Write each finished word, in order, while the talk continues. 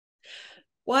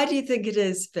Why do you think it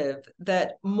is, Viv,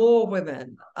 that more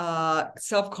women are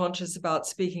self-conscious about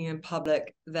speaking in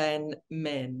public than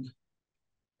men?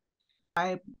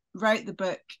 I wrote the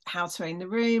book How to Own the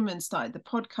Room and started the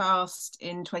podcast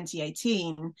in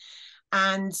 2018.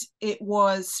 And it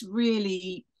was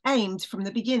really aimed from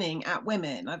the beginning at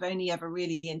women. I've only ever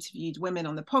really interviewed women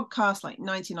on the podcast, like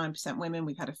 99% women.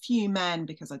 We've had a few men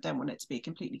because I don't want it to be a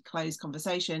completely closed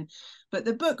conversation. But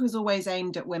the book was always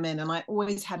aimed at women. And I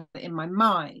always had it in my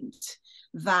mind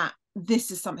that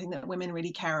this is something that women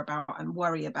really care about and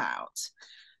worry about.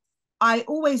 I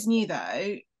always knew,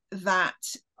 though, that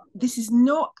this is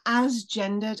not as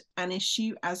gendered an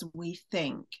issue as we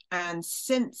think. And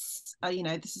since,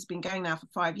 this has been going now for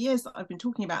 5 years that I've been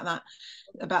talking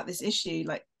about this issue,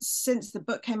 like since the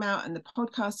book came out and the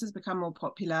podcast has become more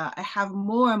popular, I have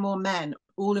more and more men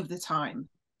all of the time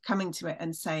coming to it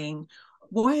and saying,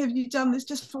 why have you done this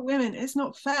just for women? It's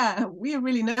not fair. We are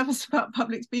really nervous about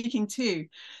public speaking too.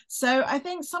 So I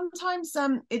think sometimes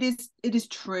it is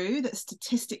true that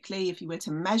statistically, if you were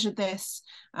to measure this,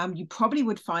 you probably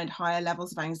would find higher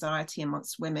levels of anxiety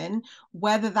amongst women,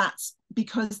 whether that's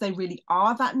because they really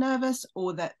are that nervous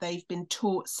or that they've been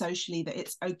taught socially that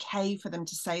it's okay for them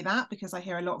to say that, because I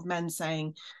hear a lot of men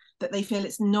saying that they feel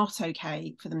it's not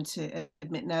okay for them to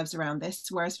admit nerves around this,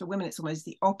 whereas for women it's almost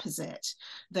the opposite,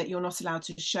 that you're not allowed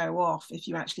to show off if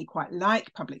you actually quite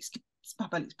like public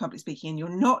speaking and you're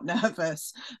not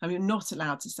nervous. You're not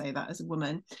allowed to say that as a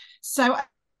woman. So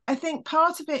I think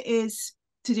part of it is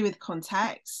to do with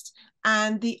context,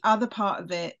 and the other part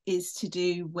of it is to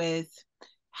do with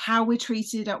how we're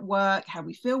treated at work, how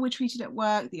we feel we're treated at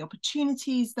work, the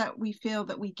opportunities that we feel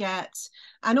that we get.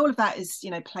 And all of that is,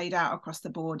 played out across the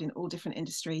board in all different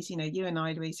industries. You and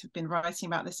I, Louise, have been writing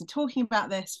about this and talking about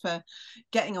this for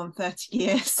getting on 30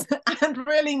 years and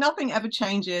really nothing ever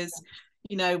changes.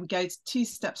 We go 2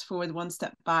 steps forward, 1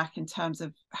 step back in terms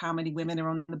of how many women are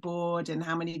on the board and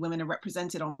how many women are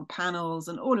represented on panels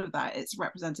and all of that. It's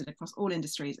represented across all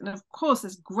industries. And of course,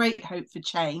 there's great hope for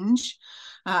change,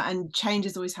 and change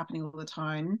is always happening all the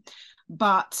time.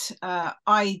 But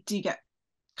I do get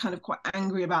kind of quite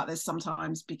angry about this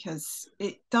sometimes, because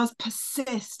it does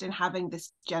persist in having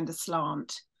this gender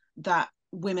slant that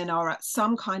women are at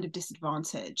some kind of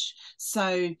disadvantage.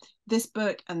 So this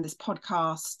book and this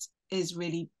podcast is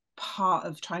really part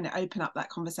of trying to open up that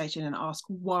conversation and ask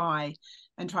why,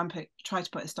 and try to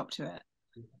put a stop to it.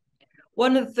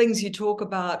 One of the things you talk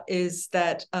about is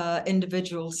that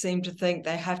individuals seem to think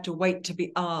they have to wait to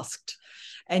be asked,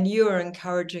 and you are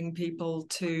encouraging people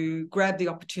to grab the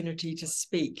opportunity to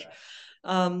speak.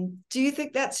 Do you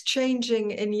think that's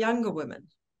changing in younger women?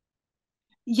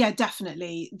 Yeah,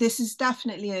 definitely. This is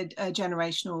definitely a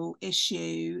generational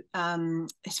issue.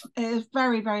 It's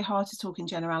very, very hard to talk in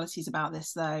generalities about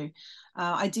this, though.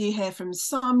 I do hear from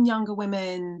some younger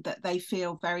women that they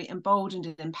feel very emboldened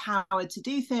and empowered to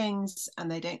do things, and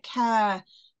they don't care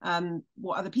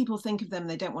what other people think of them.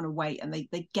 They don't want to wait, and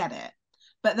they get it.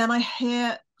 But then I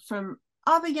hear from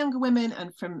other younger women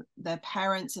and from their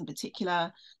parents in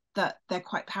particular that they're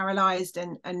quite paralyzed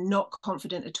and not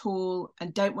confident at all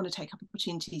and don't want to take up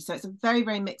opportunities. So it's a very,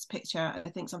 very mixed picture. I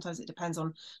think sometimes it depends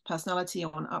on personality,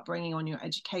 on upbringing, on your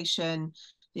education,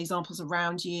 the examples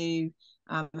around you,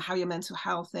 how your mental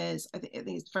health is. I think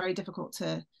it's very difficult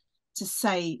to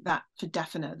say that for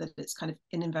definite, that it's kind of,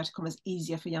 in inverted commas,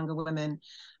 easier for younger women.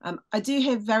 I do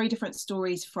hear very different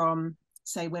stories from,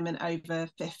 say, women over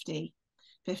 50,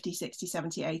 60,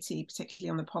 70, 80,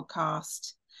 particularly on the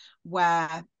podcast,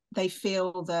 where they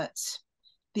feel that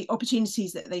the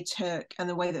opportunities that they took and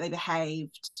the way that they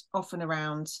behaved, often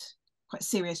around quite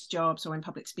serious jobs or in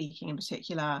public speaking in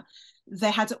particular,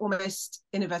 they had to almost,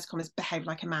 in inverted commas, behave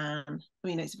like a man.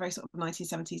 It's a very sort of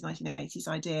 1970s, 1980s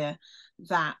idea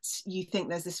that you think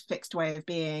there's this fixed way of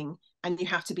being and you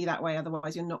have to be that way,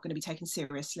 otherwise you're not going to be taken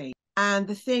seriously. And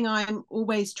the thing I'm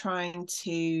always trying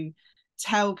to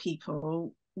tell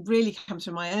people really comes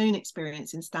from my own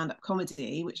experience in stand-up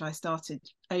comedy, which I started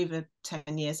over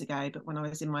 10 years ago, but when I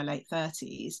was in my late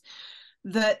 30s,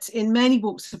 that in many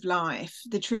walks of life,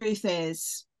 the truth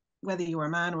is, whether you're a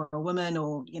man or a woman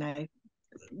or,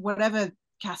 whatever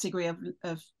category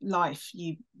of life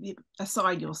you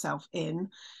assign yourself in,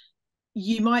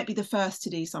 you might be the first to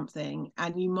do something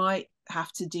and you might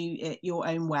have to do it your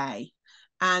own way.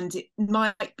 And it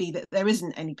might be that there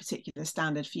isn't any particular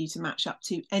standard for you to match up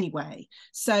to anyway.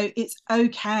 So it's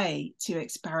okay to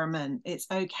experiment. It's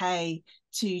okay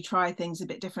to try things a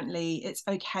bit differently. It's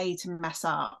okay to mess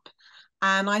up.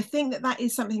 And I think that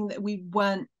is something that we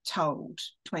weren't told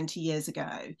 20 years ago.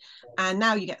 And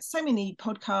now you get so many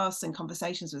podcasts and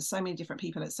conversations with so many different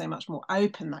people. It's so much more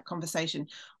open, that conversation,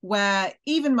 where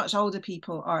even much older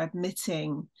people are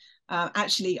admitting,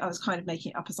 actually, I was kind of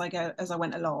making it up as I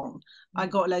went along. I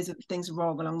got loads of things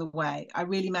wrong along the way. I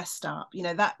really messed up.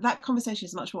 That conversation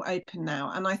is much more open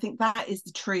now. And I think that is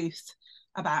the truth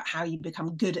about how you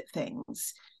become good at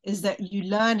things, is that you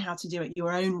learn how to do it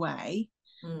your own way.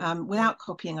 Without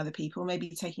copying other people,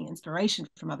 maybe taking inspiration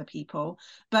from other people,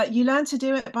 but you learn to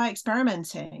do it by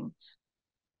experimenting.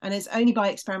 And it's only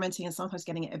by experimenting and sometimes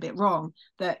getting it a bit wrong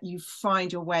that you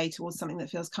find your way towards something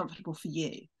that feels comfortable for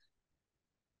you.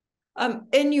 In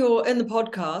the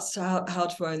podcast, How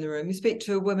to Own the Room, you speak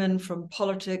to women from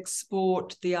politics,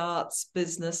 sport, the arts,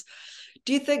 business.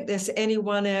 Do you think there's any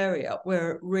one area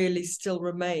where it really still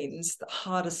remains the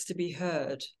hardest to be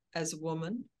heard as a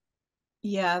woman?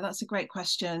 Yeah, that's a great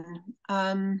question.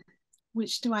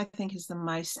 Which do I think is the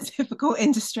most difficult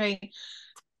industry?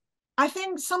 I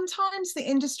think sometimes the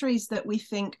industries that we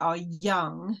think are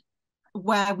young,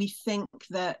 where we think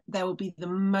that there will be the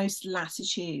most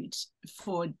latitude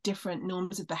for different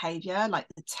norms of behavior, like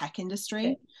the tech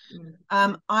industry.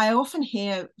 I often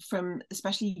hear from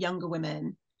especially younger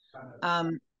women,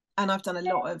 and I've done a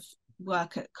lot of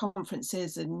work at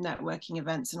conferences and networking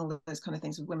events and all those kind of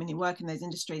things with women who work in those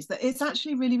industries, that it's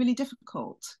actually really, really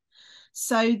difficult.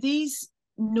 So these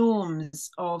norms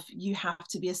of you have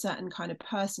to be a certain kind of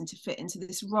person to fit into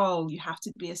this role, you have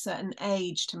to be a certain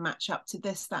age to match up to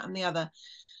this, that and the other,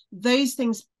 those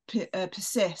things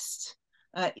persist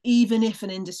even if an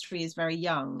industry is very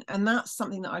young. And that's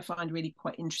something that I find really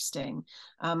quite interesting.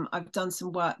 I've done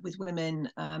some work with women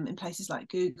in places like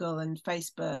Google and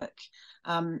Facebook,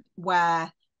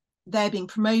 where they're being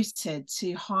promoted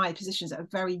to high positions at a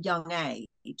very young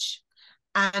age.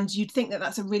 And you'd think that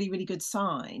that's a really, really good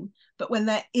sign. But when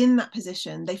they're in that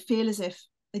position, they feel as if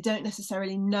they don't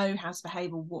necessarily know how to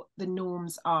behave or what the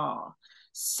norms are.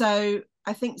 So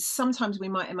I think sometimes we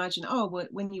might imagine, oh, well,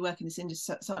 when you work in this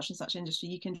industry, such and such industry,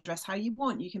 you can dress how you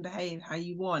want, you can behave how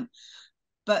you want.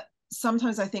 But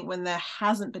sometimes I think when there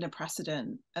hasn't been a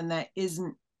precedent and there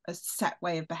isn't a set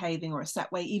way of behaving or a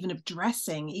set way even of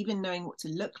dressing, even knowing what to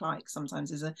look like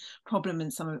sometimes is a problem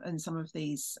in some of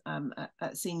these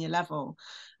at senior level.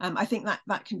 I think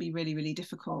that can be really, really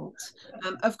difficult.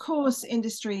 Of course,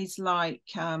 industries like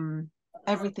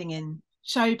everything in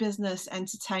show business,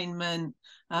 entertainment,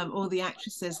 all the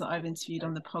actresses that I've interviewed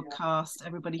on the podcast,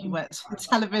 everybody who works on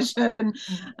television,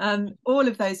 all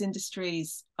of those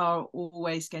industries are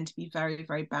always going to be very,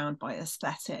 very bound by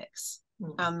aesthetics.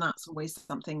 And that's always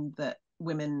something that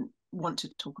women want to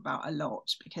talk about a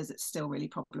lot, because it's still really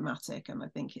problematic. And I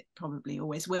think it probably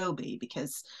always will be,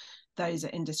 because those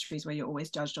are industries where you're always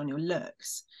judged on your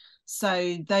looks.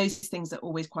 So those things are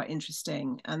always quite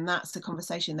interesting. And that's a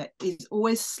conversation that is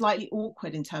always slightly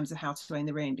awkward in terms of how to own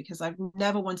the room, because I've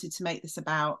never wanted to make this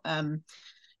about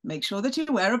make sure that you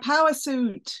wear a power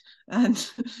suit and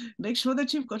make sure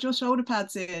that you've got your shoulder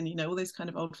pads in, all those kind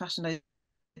of old-fashioned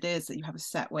ideas that you have a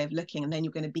set way of looking and then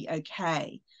you're going to be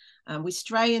okay. We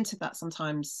stray into that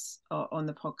sometimes on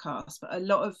the podcast, but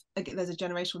there's a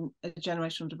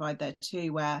generational divide there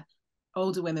too, where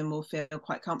older women will feel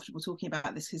quite comfortable talking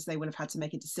about this because they will have had to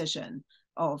make a decision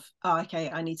of, oh, okay,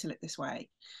 I need to look this way.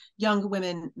 Younger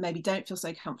women maybe don't feel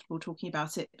so comfortable talking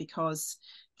about it because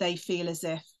they feel as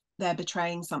if they're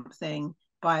betraying something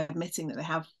by admitting that they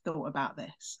have thought about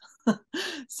this.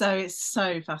 So it's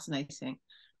so fascinating.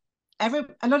 A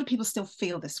lot of people still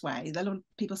feel this way. A lot of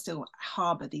people still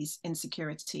harbor these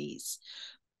insecurities,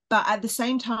 but at the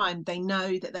same time, they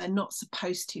know that they're not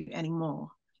supposed to anymore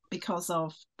because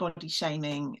of body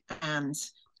shaming and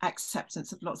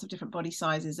acceptance of lots of different body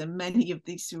sizes, and many of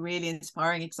these really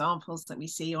inspiring examples that we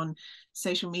see on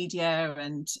social media,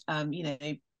 and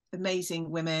amazing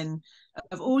women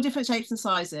of all different shapes and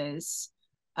sizes,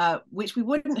 which we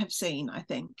wouldn't have seen, I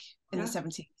think, in the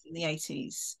 70s and the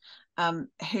 80s.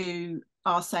 Who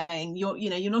are saying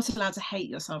you're not allowed to hate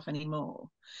yourself anymore.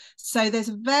 So there's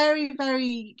a very,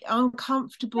 very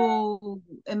uncomfortable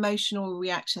emotional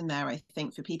reaction there, I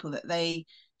think, for people, that they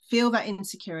feel that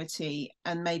insecurity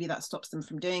and maybe that stops them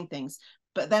from doing things,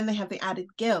 but then they have the added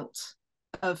guilt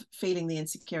of feeling the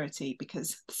insecurity,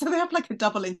 because so they have like a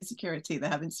double insecurity. They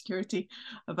have insecurity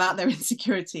about their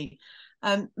insecurity.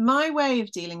 My way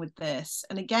of dealing with this,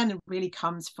 and again, it really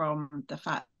comes from the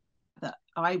fact that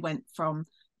I went from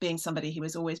being somebody who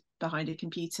was always behind a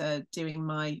computer doing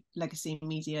my legacy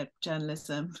media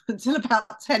journalism until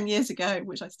about 10 years ago,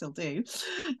 which I still do,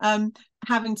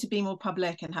 having to be more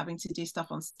public and having to do stuff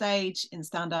on stage in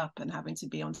stand-up and having to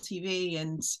be on TV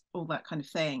and all that kind of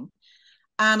thing.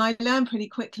 And I learned pretty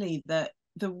quickly that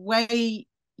the way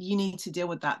you need to deal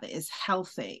with that is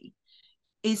healthy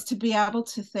is to be able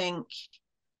to think,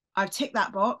 I've ticked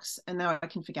that box and now I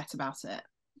can forget about it.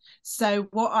 So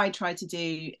what I try to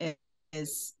do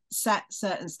is set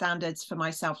certain standards for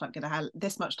myself, like, I'm going to have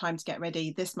this much time to get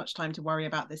ready, this much time to worry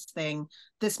about this thing,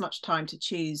 this much time to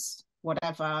choose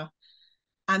whatever,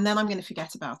 and then I'm going to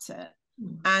forget about it.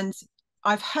 And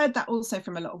I've heard that also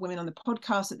from a lot of women on the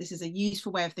podcast, that this is a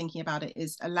useful way of thinking about it,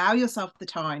 is allow yourself the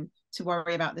time to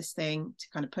worry about this thing, to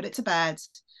kind of put it to bed.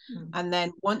 And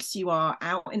then once you are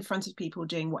out in front of people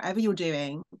doing whatever you're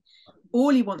doing,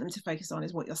 all you want them to focus on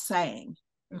is what you're saying.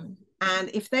 And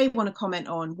if they want to comment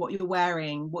on what you're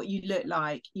wearing, what you look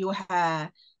like, your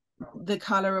hair, the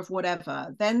color of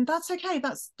whatever, then that's okay.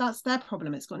 That's their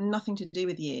problem. It's got nothing to do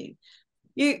with you.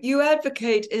 You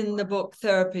advocate in the book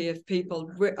therapy if people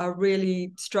are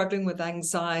really struggling with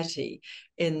anxiety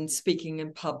in speaking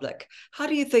in public. How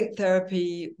do you think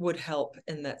therapy would help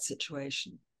in that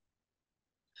situation?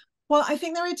 Well, I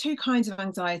think there are two kinds of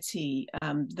anxiety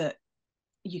that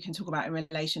you can talk about in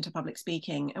relation to public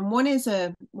speaking. And one is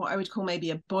what I would call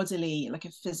maybe a bodily, like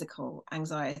a physical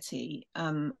anxiety.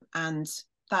 And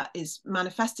that is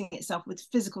manifesting itself with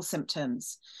physical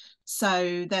symptoms.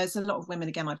 So there's a lot of women,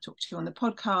 again, I've talked to on the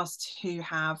podcast, who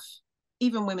have,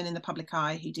 even women in the public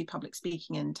eye who do public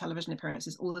speaking and television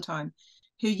appearances all the time,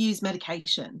 who use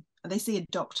medication, and they see a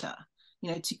doctor,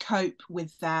 to cope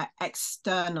with their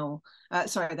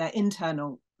their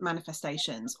internal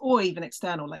manifestations, or even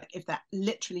external, like if they're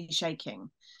literally shaking.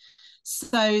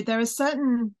 So there are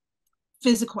certain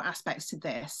physical aspects to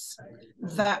this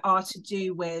that are to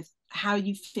do with how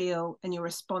you feel and your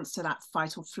response to that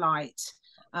fight or flight.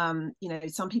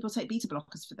 Some people take beta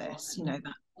blockers for this, that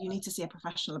you need to see a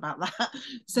professional about that.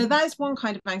 So that is one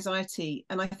kind of anxiety,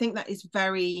 and I think that is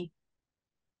very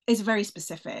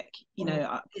specific.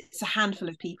 It's a handful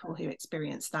of people who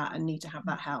experience that and need to have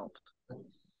that help.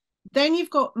 Then you've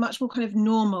got much more kind of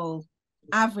normal,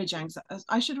 average anxiety.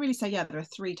 I should really say, there are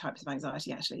three types of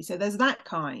anxiety, actually. So there's that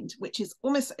kind, which is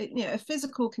almost a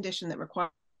physical condition that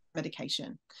requires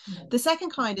medication. The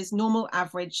second kind is normal,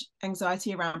 average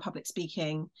anxiety around public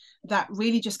speaking that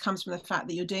really just comes from the fact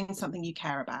that you're doing something you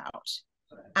care about.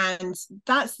 And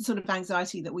that's the sort of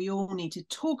anxiety that we all need to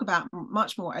talk about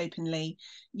much more openly.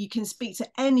 You can speak to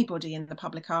anybody in the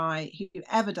public eye who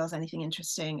ever does anything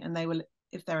interesting, and they will,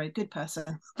 if they're a good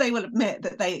person, they will admit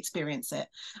that they experience it,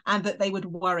 and that they would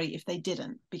worry if they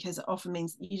didn't, because it often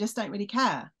means you just don't really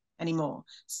care anymore.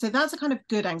 So that's a kind of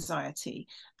good anxiety.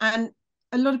 And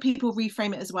a lot of people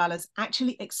reframe it as well as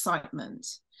actually excitement.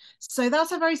 So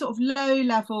that's a very sort of low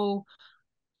level,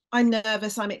 I'm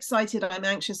nervous, I'm excited, I'm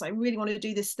anxious, I really want to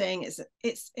do this thing.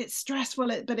 It's stressful,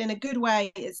 but in a good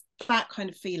way. It's that kind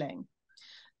of feeling.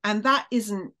 And that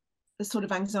isn't the sort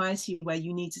of anxiety where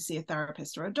you need to see a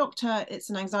therapist or a doctor. It's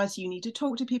an anxiety you need to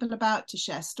talk to people about, to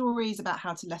share stories about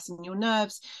how to lessen your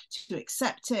nerves, to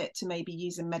accept it, to maybe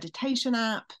use a meditation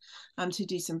app, to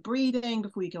do some breathing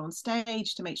before you go on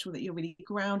stage, to make sure that you're really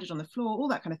grounded on the floor, all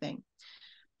that kind of thing.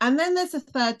 And then there's a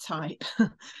third type,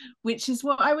 which is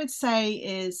what I would say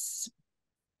is,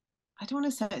 I don't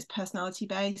want to say it's personality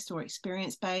based or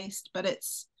experience based, but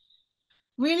it's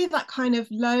really that kind of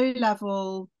low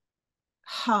level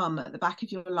hum at the back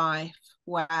of your life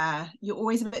where you're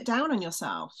always a bit down on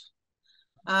yourself.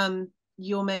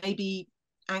 You're maybe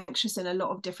anxious in a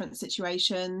lot of different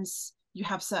situations. You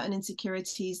have certain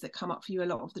insecurities that come up for you a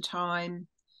lot of the time.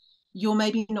 You're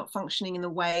maybe not functioning in the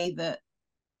way that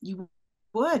you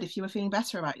would if you were feeling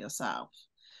better about yourself.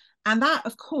 And that,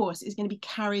 of course, is going to be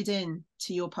carried in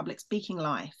to your public speaking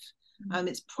life.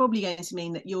 It's probably going to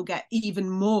mean that you'll get even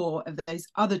more of those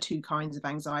other two kinds of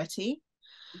anxiety.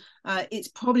 It's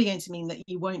probably going to mean that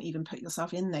you won't even put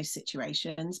yourself in those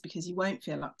situations because you won't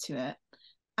feel up to it.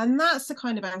 And that's the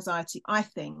kind of anxiety, I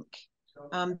think,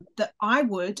 that I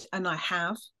would, and I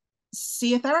have,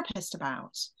 see a therapist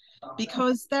about,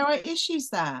 because there are issues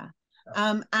there.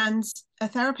 And a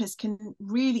therapist can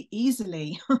really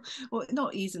easily, well,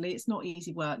 not easily, it's not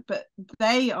easy work, but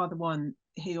they are the one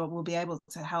who will be able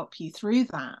to help you through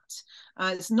that.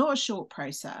 It's not a short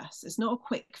process. It's not a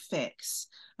quick fix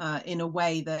in a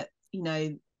way that,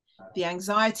 the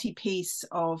anxiety piece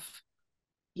of,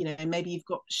 maybe you've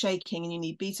got shaking and you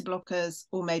need beta blockers,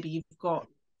 or maybe you've got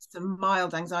some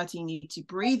mild anxiety and you need to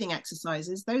breathing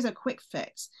exercises. Those are quick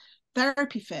fix.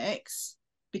 Therapy fix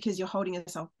because you're holding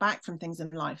yourself back from things in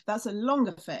life. That's a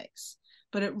longer fix,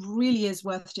 but it really is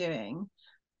worth doing.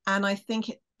 And I think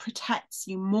it protects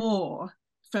you more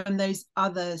from those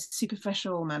other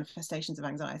superficial manifestations of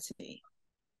anxiety.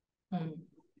 Mm.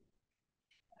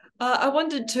 I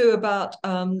wondered too about,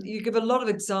 you give a lot of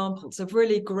examples of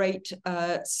really great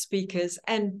speakers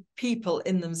and people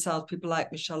in themselves, people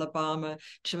like Michelle Obama,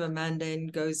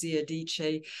 Chimamanda Ngozi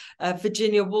Adichie,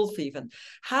 Virginia Woolf even.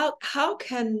 How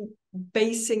can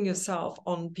basing yourself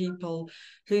on people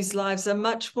whose lives are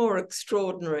much more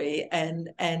extraordinary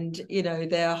and you know,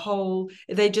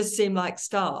 they just seem like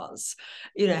stars,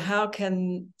 you know, how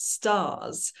can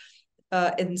stars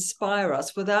inspire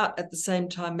us without at the same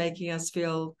time making us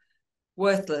feel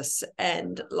worthless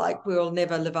and like we'll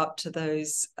never live up to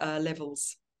those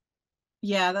levels?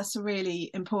 Yeah, that's a really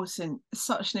important,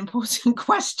 such an important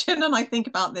question. And I think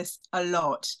about this a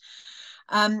lot.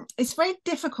 It's very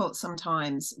difficult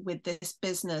sometimes with this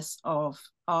business of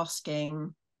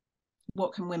asking,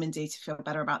 what can women do to feel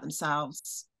better about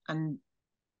themselves and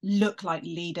look like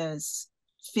leaders,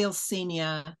 feel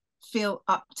senior, feel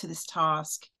up to this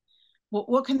task?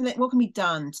 What can be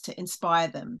done to inspire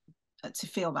them to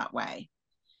feel that way?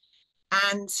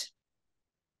 And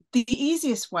the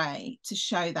easiest way to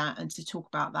show that and to talk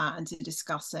about that and to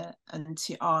discuss it and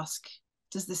to ask,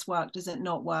 does this work? Does it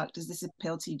not work? Does this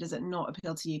appeal to you? Does it not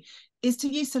appeal to you? Is to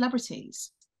use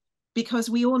celebrities, because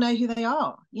we all know who they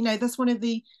are. You know, that's one of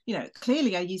the, you know,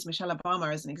 clearly I use Michelle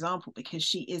Obama as an example because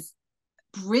she is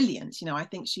brilliant. You know, I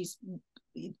think she's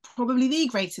probably the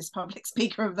greatest public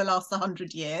speaker of the last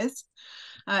 100 years,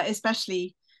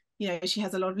 especially, you know, she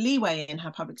has a lot of leeway in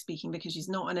her public speaking because she's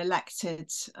not an elected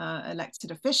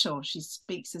official. She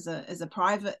speaks as a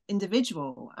private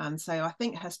individual, and so I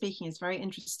think her speaking is very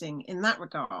interesting in that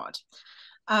regard.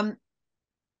 But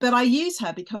I use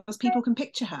her because people can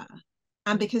picture her,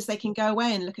 and because they can go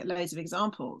away and look at loads of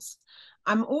examples.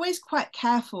 I'm always quite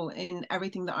careful in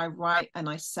everything that I write and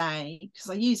I say, because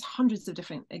I use hundreds of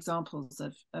different examples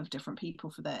of different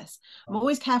people for this. I'm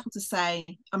always careful to say,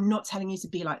 I'm not telling you to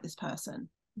be like this person.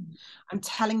 I'm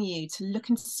telling you to look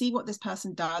and see what this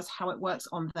person does, how it works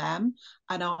on them,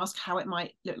 and ask how it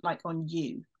might look like on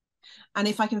you. And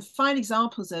if I can find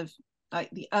examples of like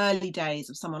the early days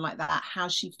of someone like that, how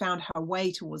she found her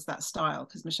way towards that style,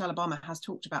 because Michelle Obama has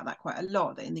talked about that quite a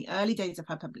lot, that in the early days of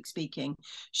her public speaking,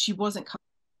 she wasn't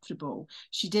comfortable.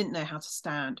 She didn't know how to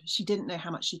stand. She didn't know how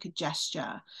much she could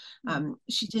gesture.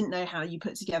 She didn't know how you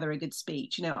put together a good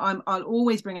speech. You know, I'll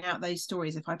always bring out those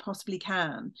stories if I possibly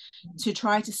can to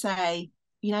try to say,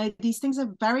 you know, these things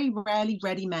are very rarely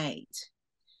ready-made.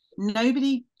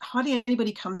 Hardly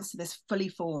anybody comes to this fully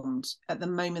formed at the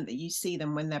moment that you see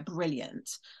them when they're brilliant.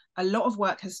 A lot of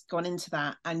work has gone into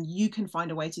that, and you can find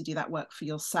a way to do that work for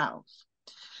yourself.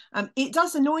 It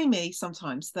does annoy me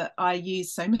sometimes that I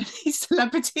use so many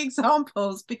celebrity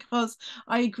examples, because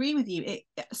I agree with you.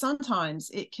 Sometimes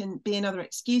it can be another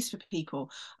excuse for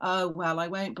people. Oh, well, I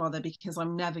won't bother because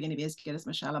I'm never going to be as good as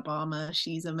Michelle Obama.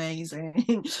 She's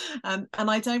amazing. And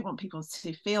I don't want people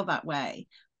to feel that way.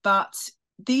 But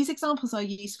these examples are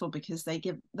useful because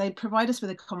they provide us with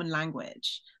a common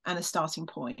language and a starting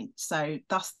point. So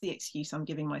that's the excuse I'm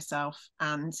giving myself.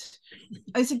 And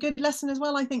it's a good lesson as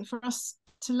well, I think, for us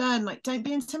to learn, like, don't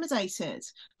be intimidated.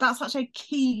 That's such a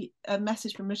key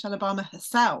message from Michelle Obama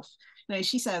herself. You know,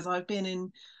 she says, I've been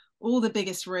in all the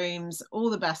biggest rooms, all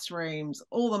the best rooms,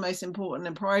 all the most important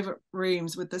and private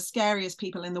rooms with the scariest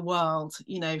people in the world,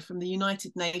 you know, from the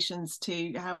United Nations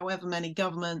to however many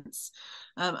governments.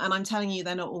 And I'm telling you,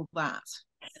 they're not all that.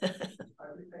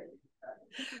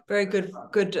 Very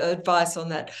good advice on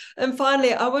that. And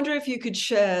finally, I wonder if you could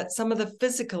share some of the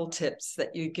physical tips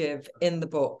that you give in the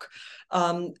book,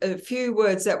 a few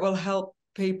words that will help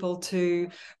people to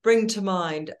bring to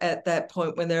mind at that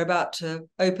point when they're about to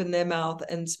open their mouth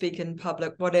and speak in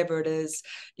public, whatever it is,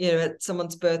 you know, at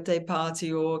someone's birthday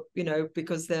party, or, you know,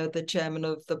 because they're the chairman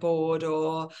of the board,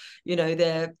 or, you know,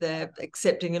 they're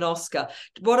accepting an Oscar.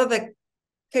 What are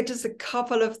just a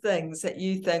couple of things that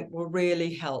you think will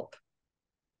really help?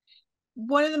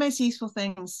 One of the most useful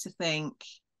things to think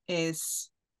is,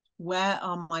 where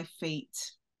are my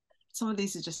feet? Some of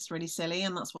these are just really silly,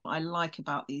 and that's what I like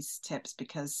about these tips,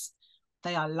 because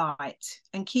they are light,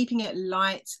 and keeping it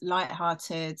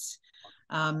light-hearted,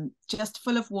 just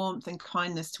full of warmth and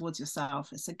kindness towards yourself.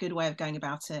 It's a good way of going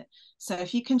about it. So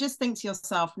if you can just think to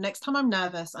yourself, next time I'm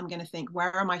nervous, I'm going to think,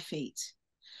 where are my feet?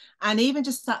 And even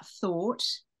just that thought,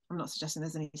 I'm not suggesting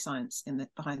there's any science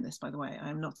behind this, by the way.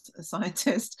 I'm not a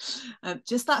scientist.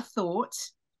 Just that thought,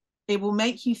 it will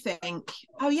make you think,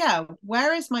 oh yeah,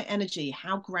 where is my energy?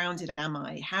 How grounded am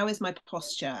I? How is my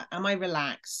posture? Am I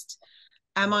relaxed?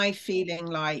 am I feeling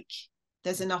like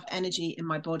there's enough energy in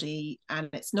my body and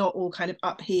it's not all kind of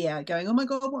up here going, oh my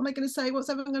God, what am I going to say? What's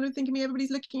everyone going to think of me? Everybody's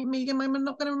looking at me. I'm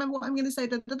not going to remember what I'm going to say.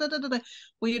 Da, da, da, da, da.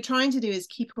 What you're trying to do is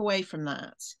keep away from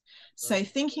that. So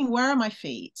thinking, where are my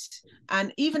feet?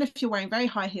 And even if you're wearing very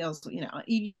high heels,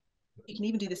 you can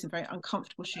even do this in very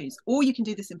uncomfortable shoes, or you can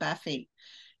do this in bare feet.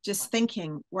 Just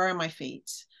thinking, where are my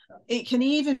feet? It can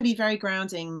even be very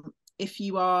grounding if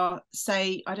you are,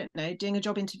 say, I don't know, doing a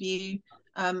job interview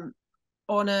on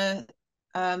a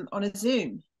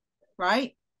Zoom,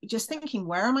 right? Just thinking,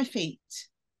 where are my feet?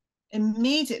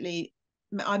 Immediately,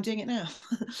 I'm doing it now.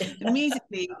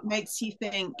 Immediately makes you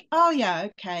think, oh yeah,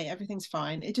 okay, everything's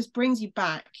fine. It just brings you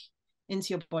back into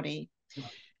your body.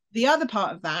 The other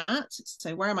part of that,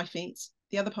 so where are my feet?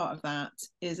 The other part of that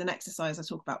is an exercise I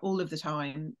talk about all of the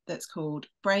time that's called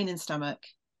brain and stomach,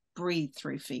 breathe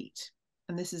through feet.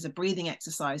 And this is a breathing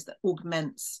exercise that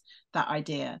augments that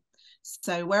idea.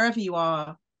 So wherever you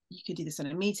are, you could do this in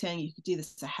a meeting, you could do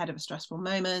this ahead of a stressful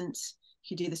moment,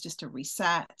 you could do this just to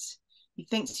reset. You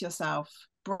think to yourself,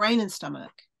 brain and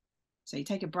stomach. So you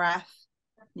take a breath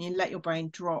and you let your brain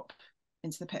drop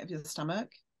into the pit of your stomach,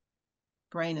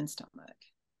 brain and stomach.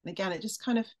 And again, it just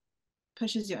kind of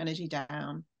pushes your energy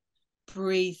down.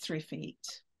 Breathe through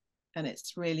feet. And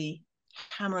it's really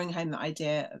hammering home the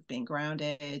idea of being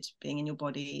grounded, being in your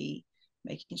body,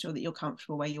 making sure that you're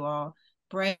comfortable where you are.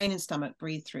 Brain and stomach,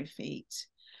 breathe through feet.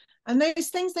 And those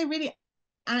things, they really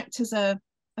act as I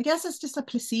guess it's just a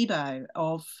placebo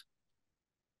of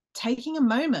taking a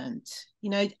moment,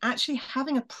 actually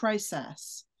having a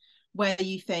process where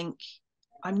you think,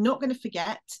 I'm not going to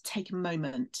forget to take a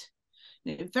moment.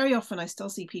 Very often I still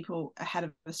see people ahead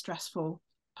of a stressful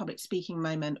public speaking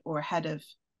moment, or ahead of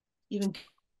even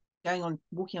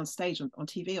walking on stage on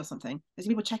TV or something. There's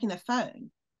people checking their phone.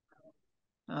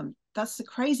 That's the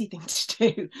crazy thing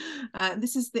to do.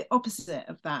 This is the opposite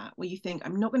of that, where you think,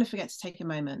 I'm not going to forget to take a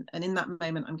moment. And in that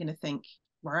moment, I'm going to think,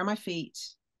 where are my feet?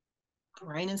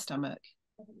 Brain and stomach,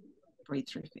 breathe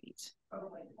through feet.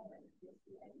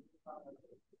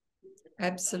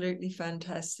 Absolutely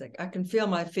fantastic. I can feel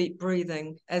my feet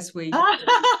breathing as we...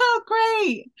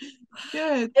 Great.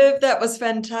 Good. That was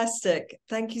fantastic.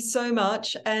 Thank you so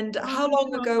much. And how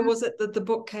long ago was it that the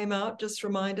book came out? Just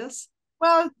remind us.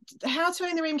 Well, How to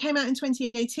Own the Room came out in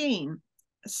 2018.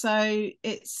 So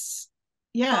it's,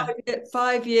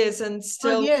 5 years and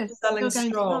still selling still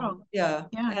strong. Yeah.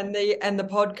 And the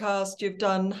podcast, you've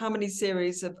done how many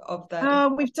series of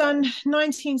that? We've done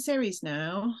 19 series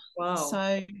now. Wow.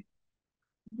 So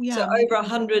so over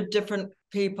 100 different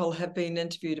people have been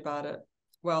interviewed about it.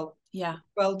 Well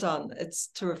done. It's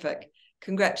terrific.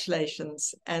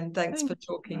 Congratulations, and thanks for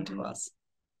talking to us.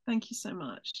 Thank you so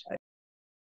much.